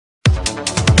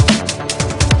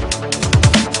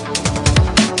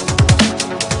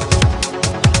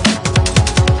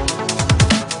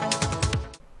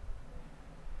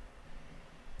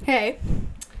Okay,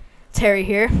 it's Harry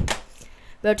here.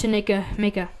 About to make a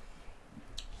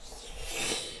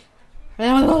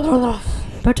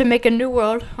new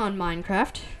world on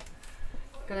Minecraft.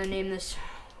 Gonna name this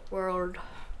world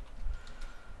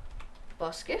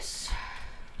Buscus.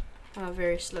 I'm a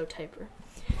very slow typer.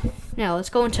 Now let's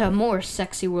go into more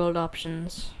sexy world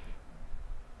options.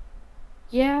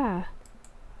 Yeah,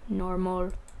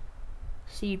 normal,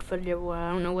 seed for the world.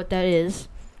 I don't know what that is.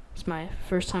 It's my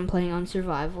first time playing on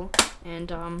survival, and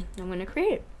I'm gonna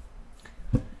create it.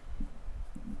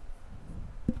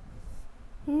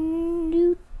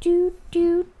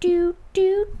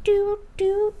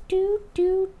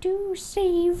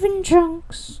 Saving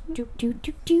chunks.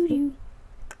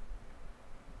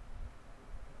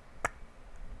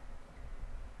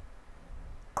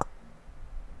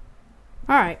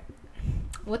 Alright.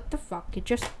 What the fuck? It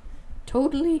just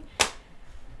totally.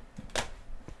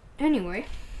 Anyway.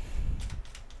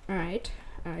 Alright.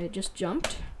 I just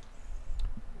jumped.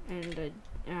 And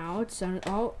ow, it sounded.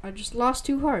 Oh, I just lost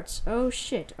 2 hearts. Oh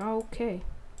shit. Okay.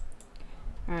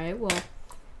 Alright, well, I'm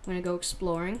gonna go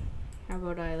exploring. How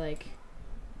about I, like,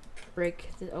 break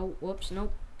the. Oh, whoops.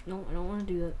 Nope. No, I don't want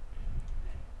to do that.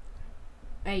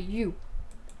 Hey, you.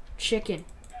 Chicken.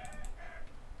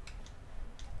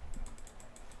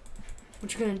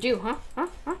 What you gonna do, huh?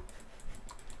 Huh?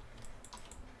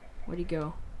 Where'd he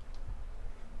go?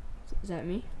 Is that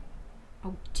me?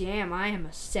 Oh, damn, I am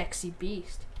a sexy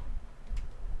beast.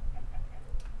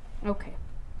 Okay.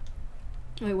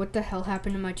 Wait, what the hell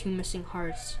happened to my 2 missing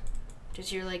hearts?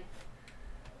 Does your, like,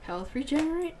 health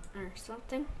regenerate or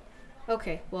something?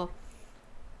 Okay, well,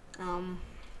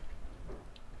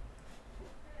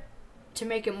 to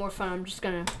make it more fun, I'm just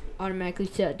gonna automatically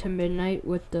set it to midnight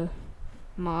with the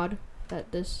mod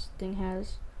that this thing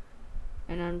has,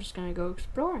 and I'm just gonna go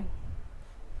exploring.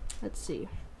 Let's see.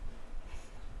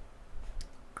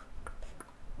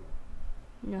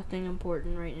 Nothing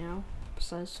important right now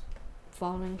besides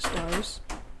falling stars,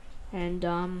 and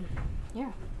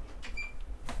yeah,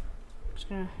 just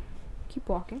gonna keep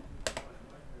walking.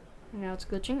 And now it's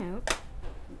glitching out.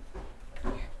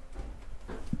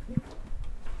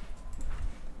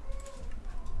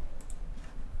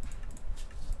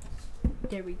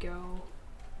 There we go.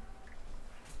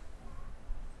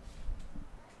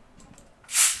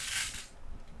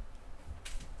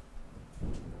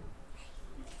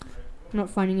 I'm not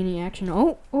finding any action.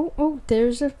 Oh,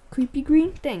 there's a creepy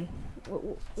green thing.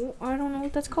 I don't know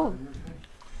what that's called.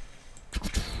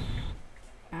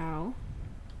 Ow.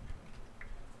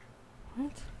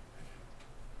 What?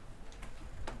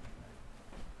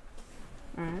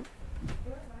 Alright.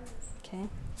 Okay.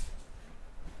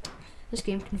 This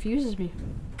game confuses me.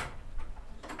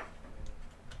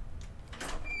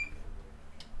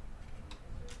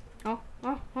 Oh,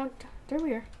 there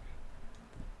we are.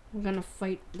 I'm gonna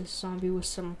fight this zombie with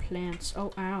some plants.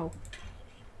 Oh, ow.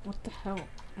 What the hell?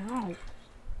 Ow.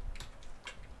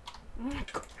 Oh my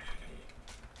God.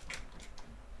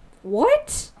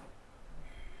 What?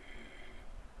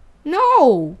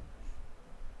 No!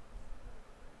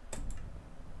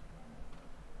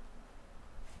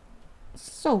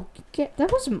 So,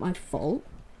 that wasn't my fault.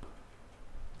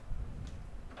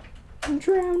 I'm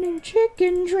drowning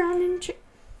chicken, drown.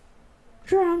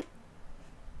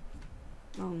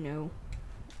 Oh no.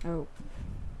 Oh.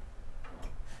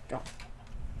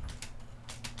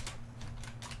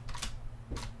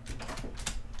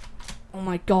 Oh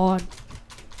my God.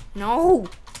 No!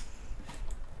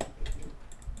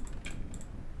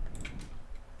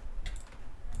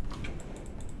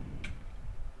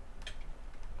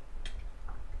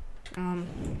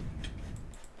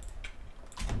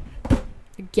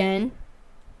 Again?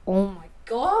 Oh my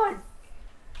God!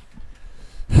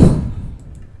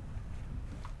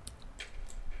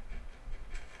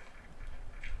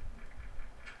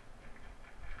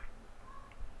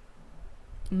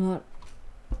 I'm not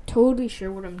totally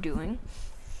sure what I'm doing.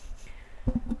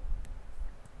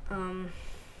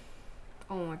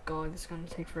 Oh my God, this is gonna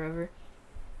take forever.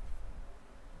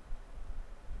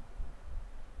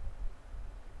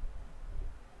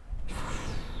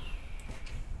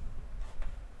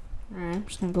 Alright, I'm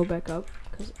just gonna go back up,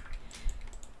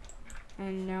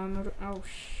 and now I'm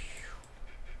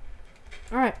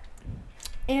alright,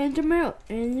 and I'm out,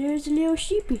 and there's a little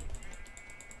sheepy.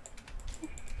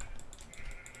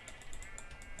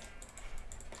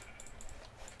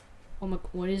 Oh my,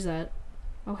 what is that?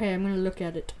 Okay, I'm gonna look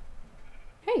at it.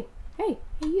 Hey,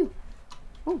 you.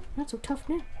 Oh, not so tough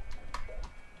now.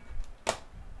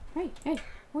 Hey,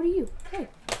 what are you? Hey.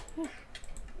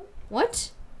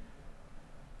 What?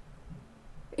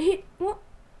 What?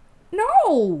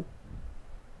 No!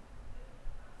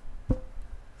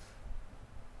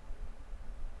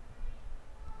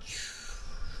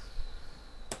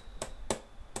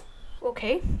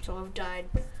 Okay, so I've died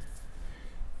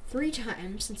 3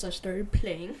 times since I started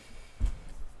playing.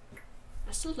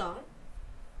 That's a lot.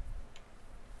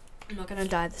 I'm not gonna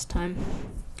die this time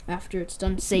after it's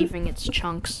done saving its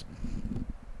chunks.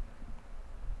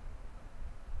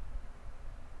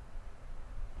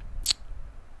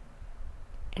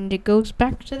 And it goes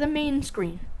back to the main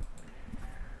screen.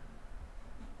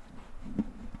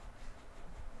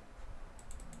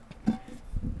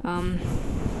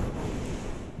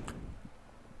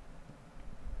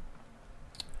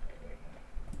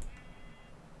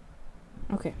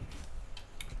 Okay.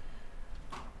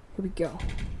 Here we go.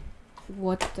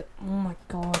 What the? Oh my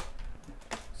god.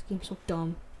 This game's so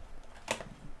dumb.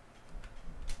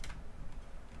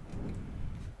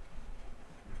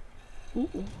 Ooh,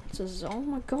 it says, oh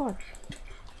my god.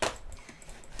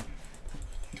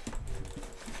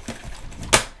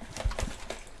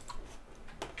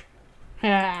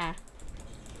 Ah.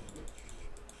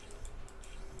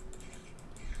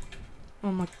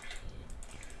 Oh my.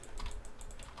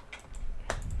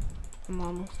 I'm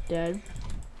almost dead.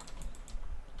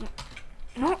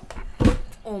 No.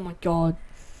 Oh my god.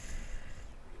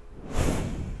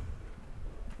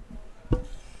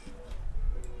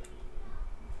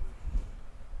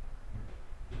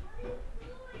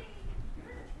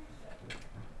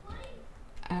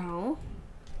 Ow.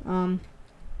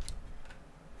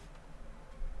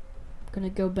 Gonna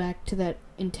go back to that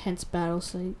intense battle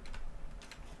site.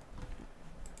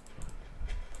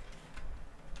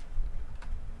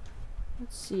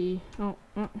 Let's see. Oh,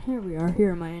 here we are.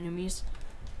 Here are my enemies.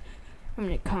 I'm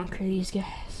gonna conquer these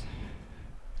guys.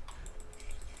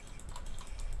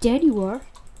 Dead you are.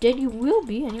 Dead you will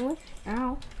be anyway.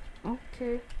 Ow.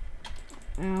 Okay.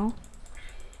 Ow.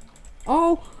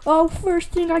 Oh, first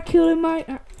thing I killed in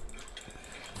my...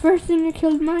 first thing I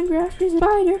killed in Minecraft is a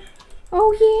spider.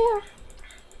 Oh yeah.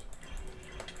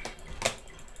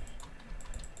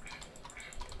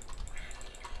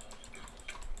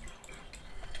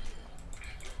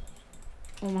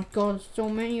 Oh my god, there's so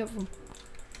many of them.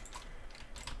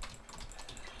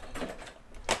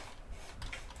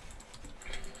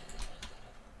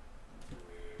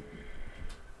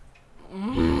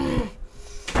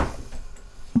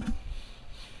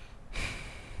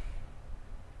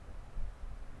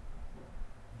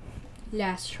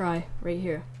 Last try, right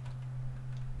here.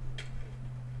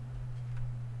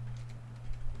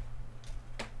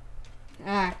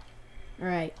 Ah,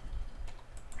 alright.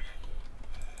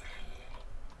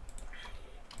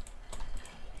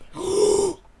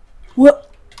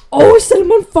 What? Oh, I set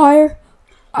him on fire!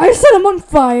 I set him on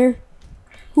fire!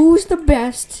 Who's the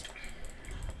best?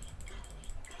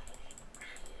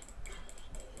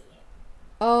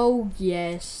 Oh,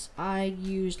 yes. I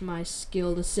used my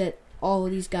skill to set all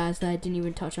of these guys that I didn't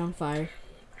even touch on fire.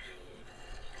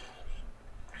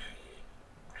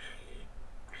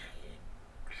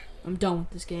 I'm done with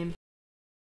this game.